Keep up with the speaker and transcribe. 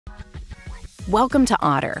Welcome to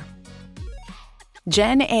Otter,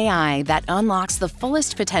 genAI that unlocks the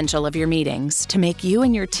fullest potential of your meetings to make you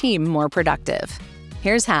and your team more productive.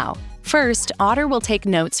 Here's how. First, Otter will take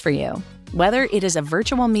notes for you. Whether it is a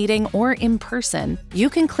virtual meeting or in person, you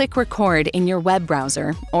can click record in your web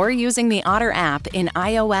browser or using the Otter app in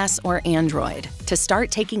iOS or Android to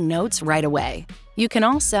start taking notes right away. You can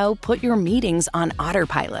also put your meetings on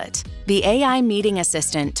OtterPilot, the AI meeting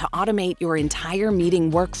assistant to automate your entire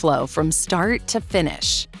meeting workflow from start to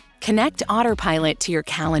finish. Connect OtterPilot to your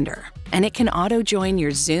calendar, and it can auto-join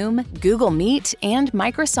your Zoom, Google Meet, and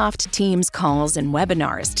Microsoft Teams calls and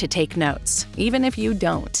webinars to take notes, even if you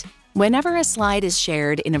don't. Whenever a slide is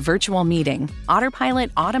shared in a virtual meeting,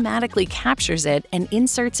 OtterPilot automatically captures it and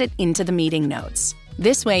inserts it into the meeting notes.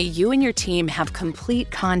 This way, you and your team have complete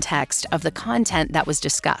context of the content that was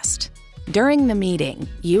discussed. During the meeting,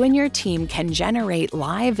 you and your team can generate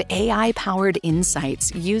live AI-powered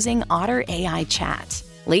insights using Otter AI Chat.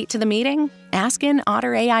 Late to the meeting? Ask in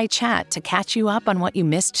Otter AI Chat to catch you up on what you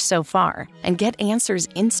missed so far and get answers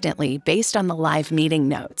instantly based on the live meeting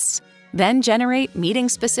notes. Then generate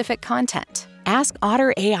meeting-specific content. Ask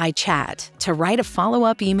Otter AI Chat to write a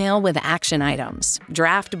follow-up email with action items,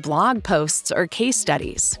 draft blog posts or case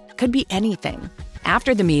studies. Could be anything.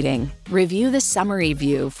 After the meeting, review the summary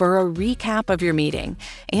view for a recap of your meeting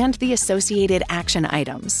and the associated action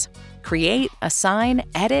items. Create, assign,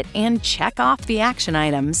 edit, and check off the action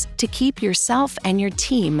items to keep yourself and your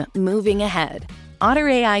team moving ahead. Otter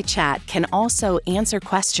AI Chat can also answer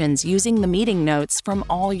questions using the meeting notes from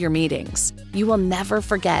all your meetings. You will never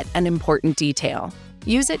forget an important detail.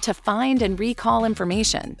 Use it to find and recall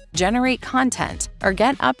information, generate content, or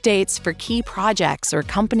get updates for key projects or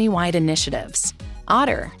company-wide initiatives.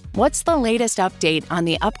 Otter, what's the latest update on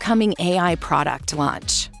the upcoming AI product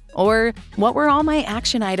launch? Or what were all my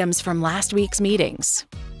action items from last week's meetings?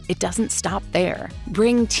 It doesn't stop there.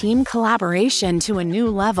 Bring team collaboration to a new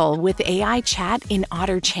level with AI chat in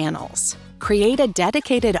Otter channels. Create a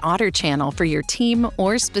dedicated Otter channel for your team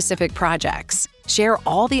or specific projects. Share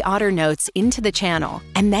all the Otter notes into the channel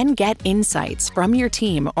and then get insights from your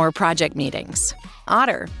team or project meetings.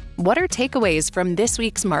 Otter, what are takeaways from this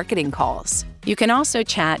week's marketing calls? You can also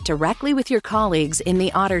chat directly with your colleagues in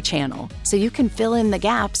the Otter channel so you can fill in the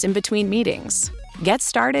gaps in between meetings. Get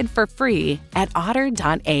started for free at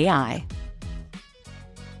otter.ai.